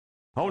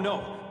Oh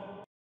no!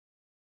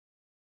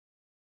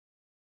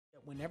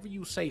 Whenever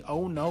you say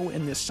 "oh no"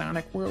 in this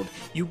Sonic world,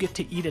 you get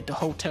to eat at the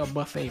hotel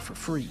buffet for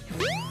free.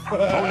 Oh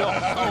no!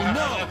 Oh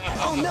no!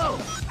 Oh no!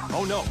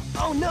 Oh no!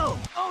 Oh no!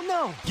 Oh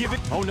no! Give it!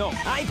 Oh no!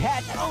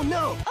 iPad! Oh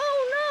no!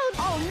 Oh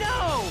no! Oh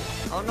no!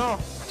 Oh no!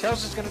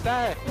 Tails is gonna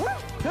die!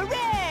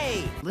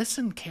 Hooray!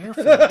 Listen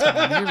carefully to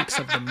the lyrics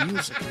of the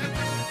music.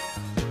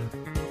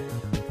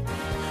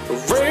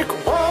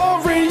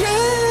 RickWa reacts!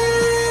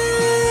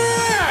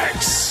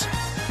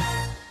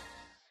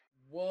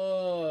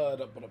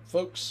 What up,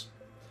 folks?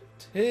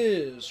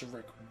 Tis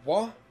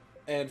RickWa,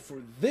 and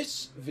for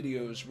this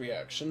video's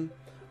reaction,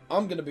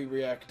 I'm gonna be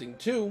reacting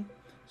to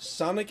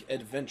Sonic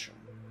Adventure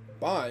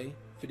by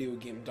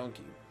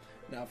Videogamedunkey.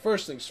 Now,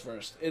 first things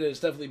first, it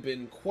has definitely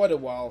been quite a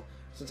while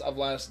since I've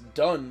last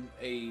done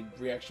a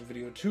reaction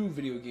video to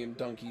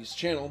Videogamedunkey's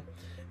channel,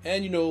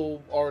 and you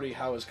know already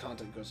how his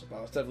content goes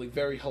about. It's definitely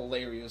very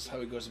hilarious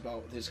how he goes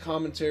about with his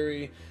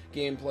commentary,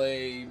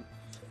 gameplay,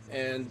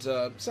 and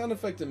sound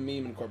effect and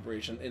meme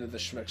incorporation into the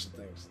schmecks of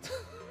things.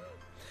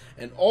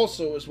 And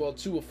also, as well,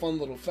 too, a fun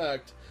little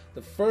fact,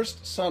 the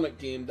first Sonic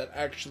game that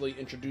actually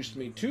introduced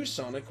me to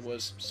Sonic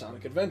was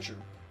Sonic Adventure,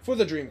 for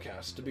the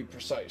Dreamcast, to be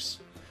precise.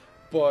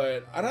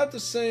 But I'd have to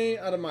say,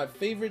 out of my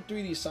favorite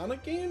 3D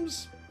Sonic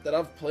games that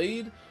I've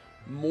played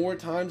more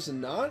times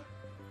than not,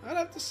 I'd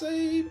have to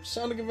say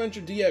Sonic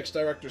Adventure DX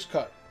Director's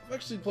Cut. I've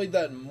actually played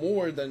that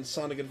more than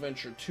Sonic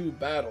Adventure 2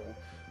 Battle,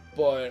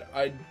 but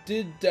I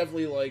did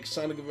definitely like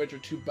Sonic Adventure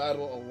 2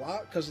 Battle a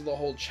lot because of the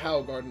whole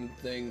Chow Garden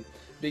thing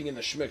being in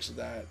the schmicks of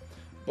that.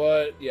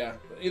 But yeah,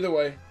 either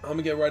way, I'm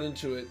gonna get right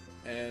into it,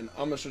 and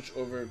I'm gonna switch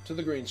over to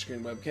the green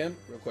screen webcam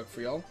real quick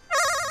for y'all.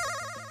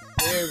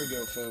 There we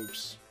go,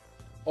 folks.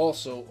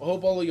 Also, I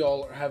hope all of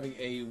y'all are having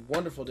a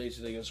wonderful day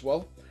today as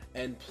well,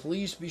 and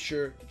please be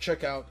sure to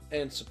check out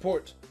and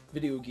support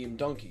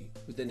Videogamedunkey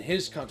within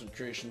his content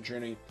creation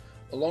journey,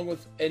 along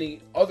with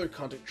any other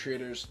content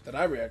creators that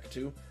I react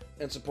to,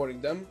 and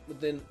supporting them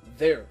within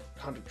their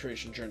content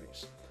creation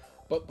journeys.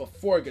 But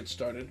before I get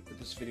started with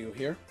this video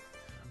here,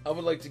 I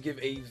would like to give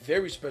a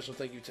very special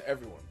thank you to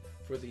everyone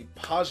for the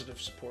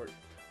positive support,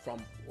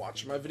 from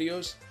watching my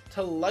videos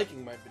to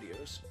liking my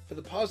videos, for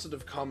the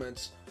positive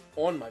comments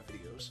on my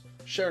videos,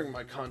 sharing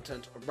my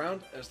content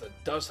around, as that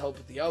does help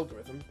with the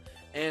algorithm,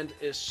 and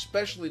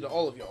especially to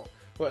all of y'all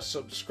who have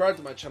subscribed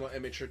to my channel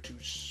and made sure to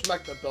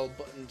smack that bell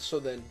button so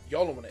then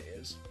y'all know when it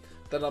is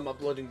that I'm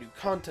uploading new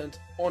content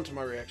onto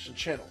my reaction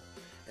channel.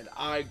 And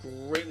I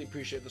greatly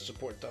appreciate the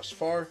support thus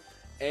far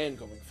and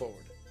going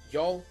forward.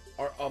 Y'all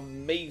are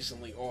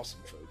amazingly awesome,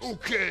 folks.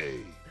 Okay!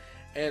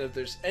 And if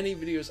there's any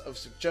videos of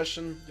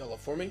suggestion y'all have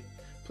for me,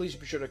 please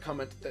be sure to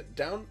comment that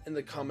down in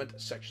the comment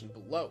section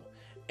below.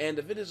 And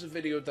if it is a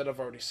video that I've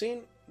already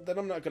seen, then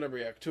I'm not going to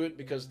react to it,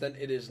 because then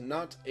it is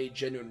not a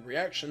genuine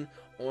reaction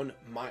on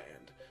my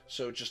end.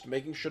 So just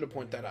making sure to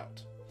point that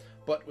out.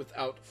 But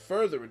without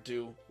further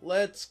ado,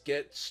 let's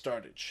get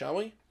started, shall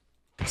we?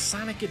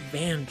 Sonic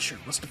Adventure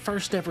was the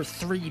first ever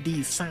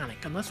 3D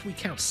Sonic, unless we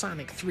count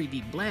Sonic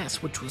 3D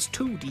Blast, which was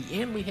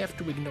 2D, and we have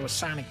to ignore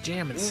Sonic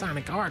Jam, and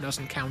Sonic R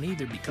doesn't count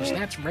either, because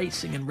that's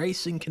racing, and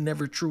racing can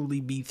never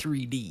truly be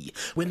 3D.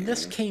 When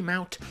this came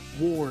out,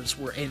 wars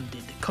were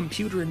ended.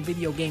 Computer and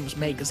Video Games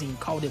magazine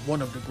called it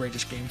one of the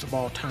greatest games of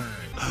all time.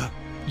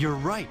 You're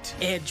right.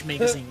 Edge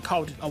magazine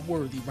called it a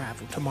worthy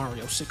rival to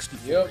Mario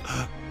 64. Yep.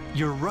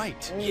 You're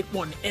right. It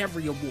won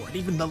every award,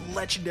 even the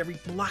legendary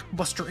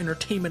Blockbuster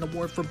Entertainment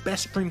Award for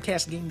Best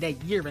Dreamcast Game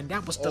that year, and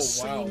that was the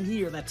same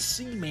year that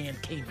Seaman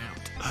came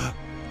out.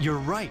 You're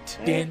right.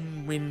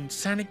 Then, when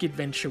Sonic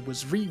Adventure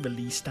was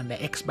re-released on the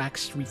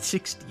Xbox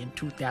 360 in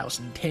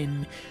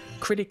 2010,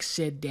 critics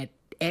said that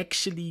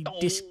actually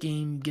this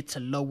game gets a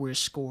lower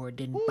score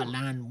than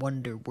Balan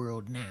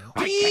Wonderworld now.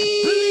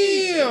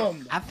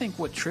 Damn! I think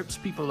what trips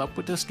people up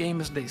with this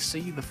game is they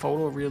see the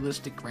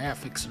photorealistic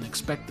graphics and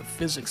expect the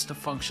physics to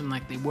function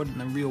like they would in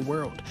the real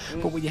world.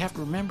 But what you have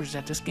to remember is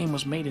that this game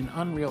was made in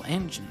Unreal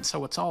Engine,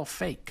 so it's all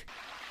fake.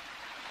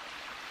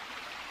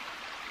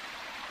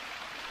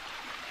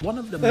 One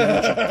of the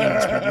major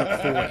things we look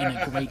for in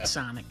a great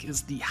Sonic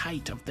is the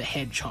height of the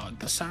hedgehog.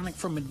 The Sonic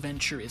from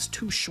Adventure is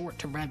too short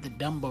to ride the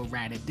Dumbo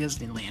ride at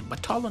Disneyland,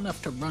 but tall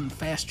enough to run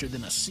faster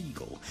than a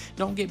seagull.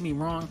 Don't get me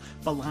wrong,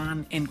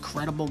 Balan,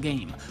 incredible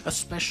game,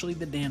 especially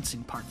the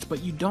dancing parts,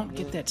 but you don't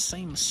get that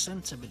same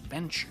sense of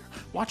adventure.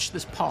 Watch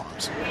this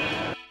pause.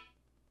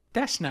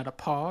 That's not a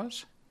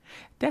pause.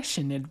 That's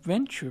an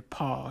adventure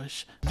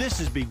pause. This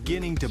is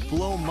beginning to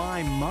blow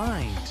my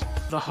mind.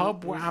 The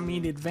hub where I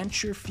mean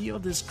adventure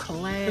field is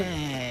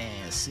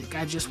classic.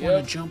 I just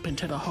want to jump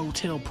into the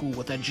hotel pool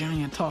with a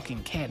giant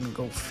talking cat and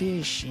go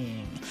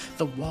fishing.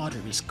 The water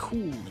is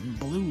cool and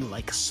blue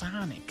like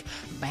Sonic.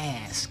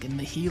 Bask in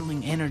the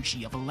healing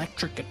energy of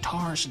electric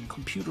guitars and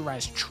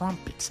computerized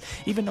trumpets.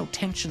 Even though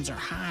tensions are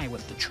high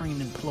with the train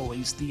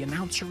employees, the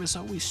announcer is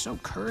always so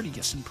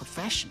courteous and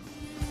professional.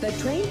 The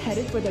train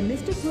headed for the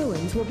Mystic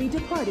Ruins will be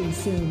departing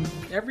soon.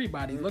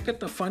 Everybody, look at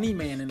the funny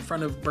man in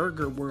front of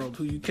Burger World,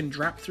 who you can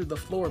drop through the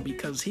floor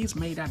because he's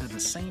made out of the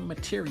same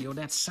material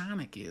that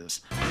Sonic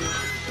is.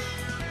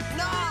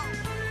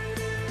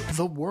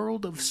 The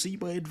world of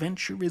Seba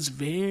Adventure is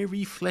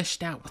very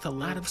fleshed out with a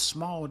lot of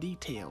small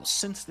details.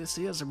 Since this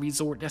is a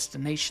resort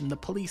destination, the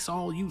police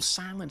all use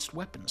silenced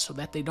weapons so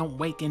that they don't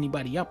wake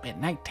anybody up at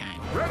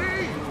nighttime.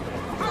 Ready?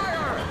 Fire!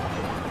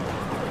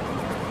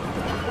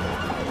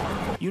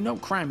 You know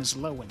crime is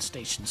low in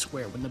Station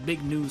Square when the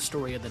big news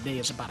story of the day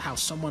is about how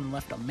someone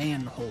left a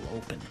manhole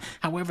open.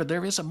 However,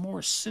 there is a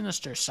more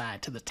sinister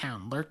side to the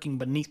town lurking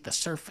beneath the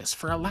surface.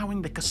 For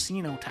allowing the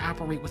casino to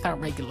operate without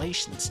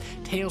regulations,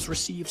 Tails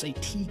receives a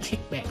T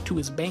kickback to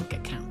his bank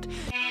account.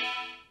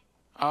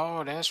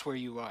 Oh, that's where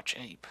you watch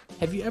Ape.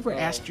 Have you ever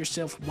asked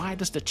yourself, why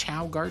does the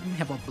Chow Garden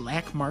have a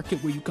black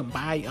market where you can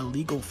buy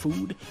illegal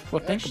food?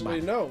 Well, think about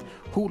it. No.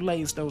 Who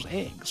lays those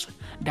eggs?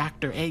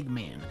 Dr.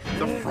 Eggman.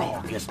 The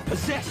frog is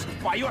possessed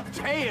by your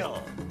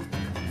tail.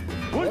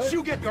 Once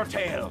you get your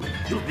tail,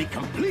 you'll be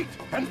complete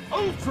and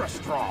ultra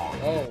strong.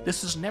 Oh.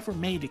 This is never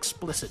made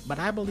explicit, but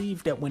I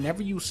believe that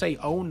whenever you say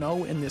 "oh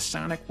no" in this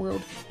Sonic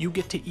world, you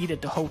get to eat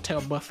at the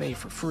hotel buffet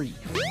for free.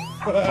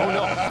 Oh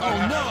no!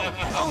 Oh no!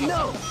 Oh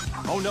no!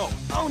 Oh no!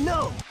 Oh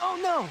no! Oh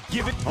no!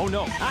 Give it! Oh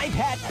no! I've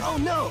had! Oh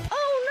no!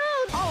 Oh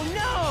no! Oh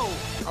no!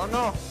 Oh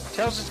no,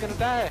 Tails is gonna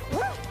die.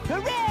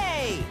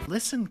 Hooray!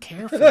 Listen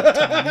carefully to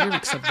the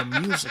lyrics of the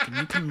music and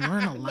you can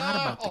learn a lot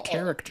about the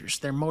characters,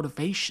 their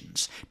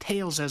motivations.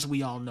 Tails, as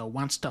we all know,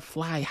 wants to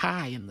fly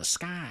high in the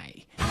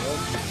sky.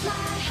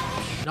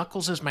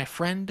 Knuckles is my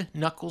friend,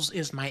 Knuckles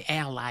is my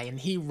ally, and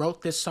he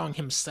wrote this song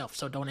himself,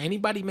 so don't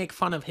anybody make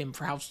fun of him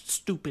for how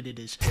stupid it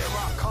is. The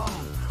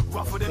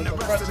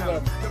best of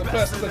them, the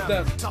best of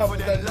them, tougher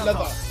than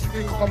leather.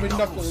 You can call me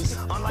Knuckles.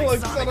 Like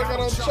Sonic, I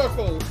don't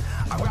chuckle.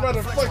 I'd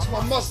rather flex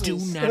my muscles. Do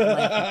not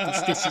laugh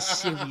at this. This is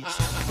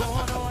serious.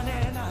 Born on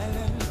an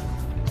island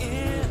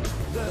in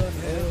the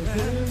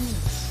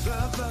heavens.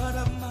 The blood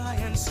of my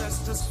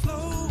ancestors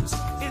flows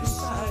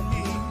inside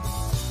me.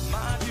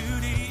 My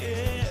duty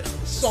is.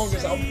 This song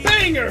is a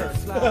banger!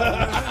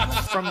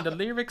 From the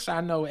lyrics, I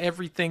know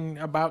everything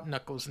about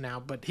Knuckles now,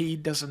 but he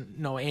doesn't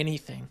know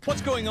anything.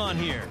 What's going on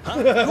here? Huh?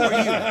 Who are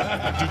you?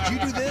 Did you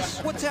do this?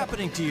 What's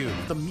happening to you?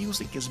 The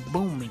music is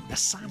booming, the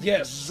Sonic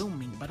is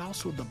zooming, but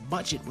also the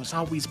budget was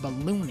always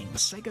ballooning.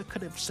 Sega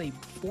could have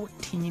saved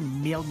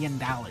 $14 million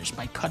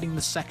by cutting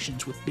the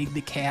sections with Big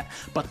the Cat,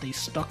 but they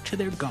stuck to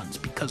their guns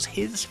because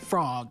his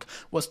frog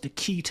was the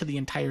key to the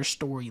entire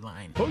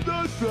storyline. Hold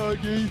on,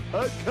 Froggy.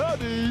 I'm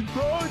coming,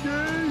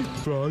 Froggy.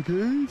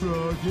 Froggy,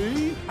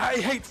 Froggy. I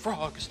hate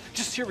frogs.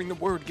 Just hearing the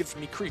word gives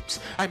me creeps.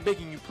 I'm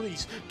begging you,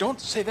 please,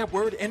 don't say that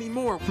word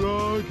anymore.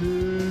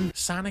 Froggy.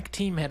 Sonic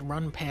Team had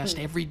run past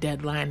every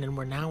deadline and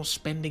were now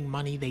spending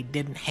money they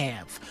didn't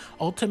have.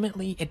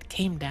 Ultimately, it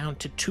came down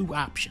to two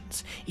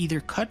options. Either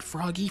cut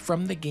Froggy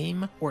from the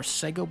game, or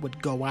Sega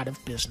would go out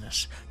of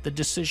business. The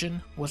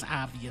decision was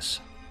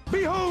obvious.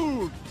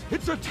 Behold!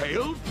 It's a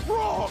tailed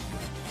frog!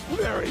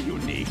 Very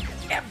unique.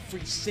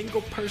 Every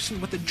single person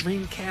with a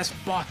Dreamcast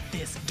bought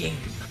this game.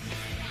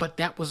 But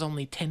that was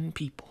only 10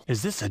 people.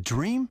 Is this a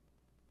dream?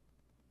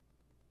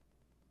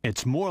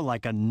 It's more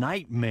like a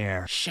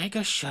nightmare.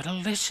 Sega shoulda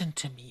listened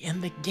to me.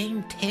 In the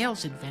game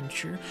Tails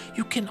Adventure,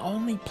 you can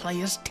only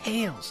play as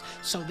Tails.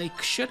 So they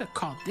shoulda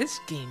called this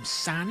game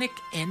Sonic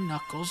and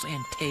Knuckles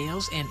and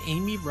Tails and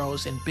Amy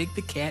Rose and Big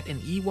the Cat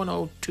and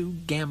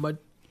E102 Gamma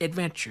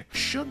Adventure.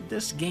 Should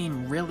this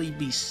game really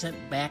be sent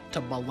back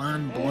to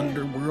Balan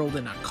Blunder World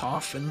in a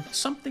coffin?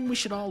 Something we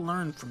should all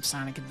learn from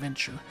Sonic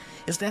Adventure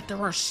is that there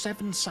are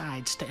 7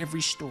 sides to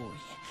every story,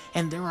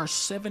 and there are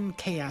 7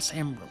 Chaos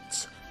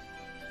Emeralds.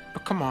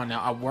 But come on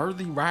now, a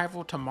worthy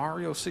rival to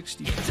Mario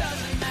 64? It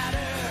doesn't matter.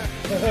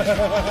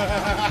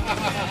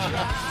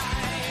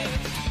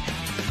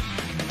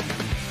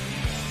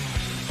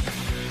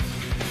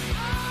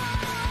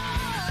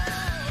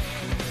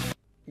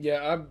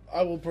 Yeah,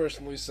 I will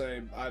personally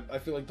say, I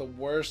feel like the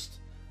worst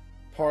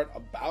part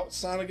about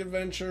Sonic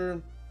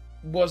Adventure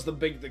was the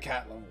Big the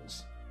Cat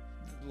levels.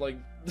 Like,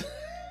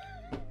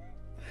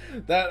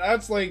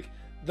 that's like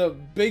the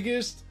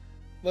biggest,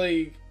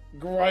 like,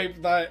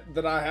 gripe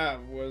that I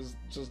have was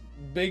just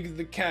Big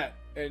the Cat.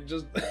 And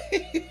just,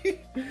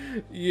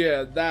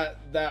 yeah,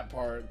 that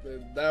part.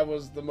 That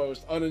was the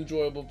most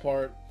unenjoyable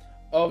part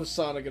of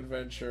Sonic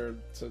Adventure,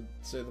 to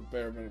say the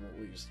bare minimum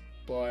at least.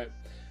 But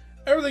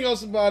everything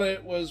else about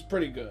it was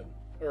pretty good,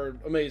 or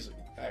amazing,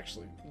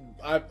 actually.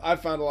 I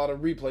found a lot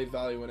of replay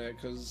value in it,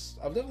 because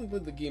I've definitely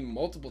played the game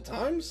multiple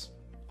times.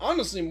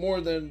 Honestly,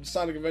 more than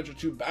Sonic Adventure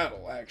 2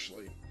 Battle,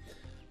 actually.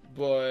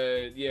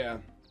 But, yeah.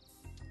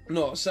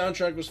 No,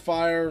 soundtrack was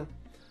fire.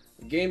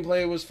 The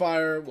gameplay was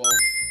fire. Well,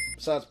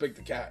 besides Big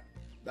the Cat.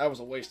 That was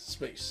a waste of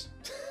space.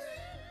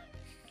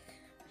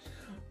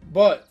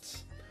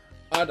 But,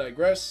 I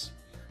digress.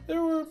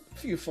 There were a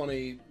few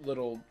funny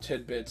little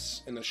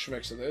tidbits in the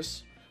schmicks of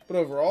this. But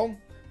overall,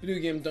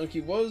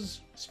 Videogamedunkey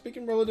was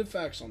speaking relative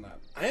facts on that.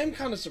 I am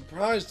kind of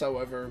surprised,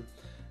 however,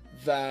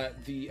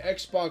 that the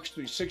Xbox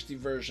 360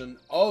 version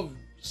of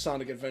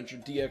Sonic Adventure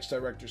DX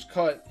Director's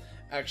Cut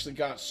actually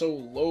got so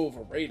low of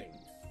a rating.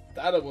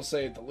 That I will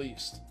say at the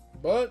least.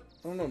 But,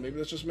 I don't know, maybe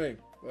that's just me.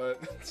 But,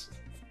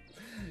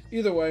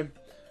 either way,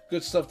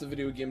 Good stuff to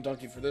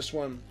Videogamedunkey for this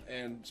one,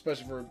 and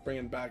especially for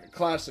bringing back a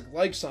classic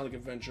like Sonic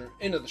Adventure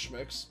into the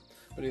schmicks.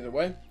 But either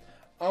way,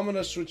 I'm going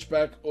to switch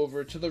back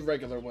over to the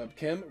regular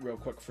webcam real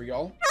quick for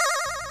y'all.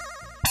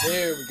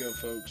 There we go,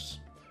 folks.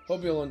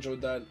 Hope y'all enjoyed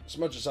that as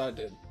much as I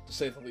did, to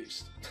say the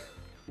least.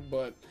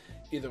 But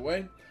either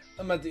way,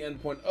 I'm at the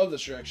end point of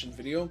this reaction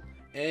video,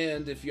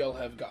 and if y'all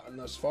have gotten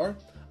thus far,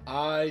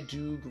 I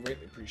do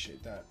greatly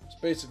appreciate that. So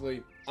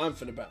basically, I'm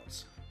finna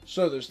bounce.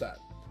 So there's that.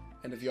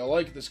 And if y'all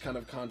like this kind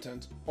of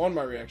content on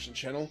my reaction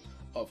channel,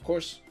 of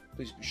course,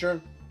 please be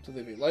sure to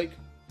leave a like,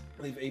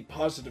 leave a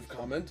positive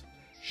comment,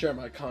 share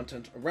my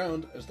content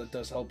around, as that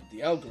does help with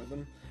the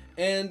algorithm,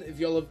 and if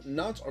y'all have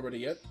not already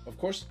yet, of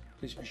course,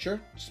 please be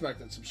sure to smack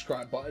that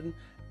subscribe button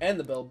and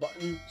the bell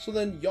button, so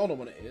then y'all know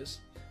when it is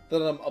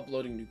that I'm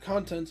uploading new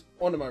content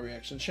onto my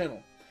reaction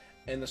channel.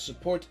 And the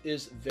support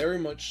is very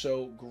much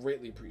so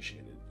greatly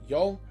appreciated.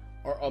 Y'all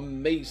are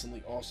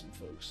amazingly awesome,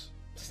 folks.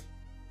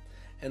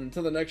 And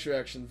until the next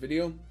reaction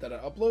video that I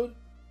upload,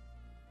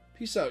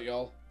 peace out,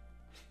 y'all.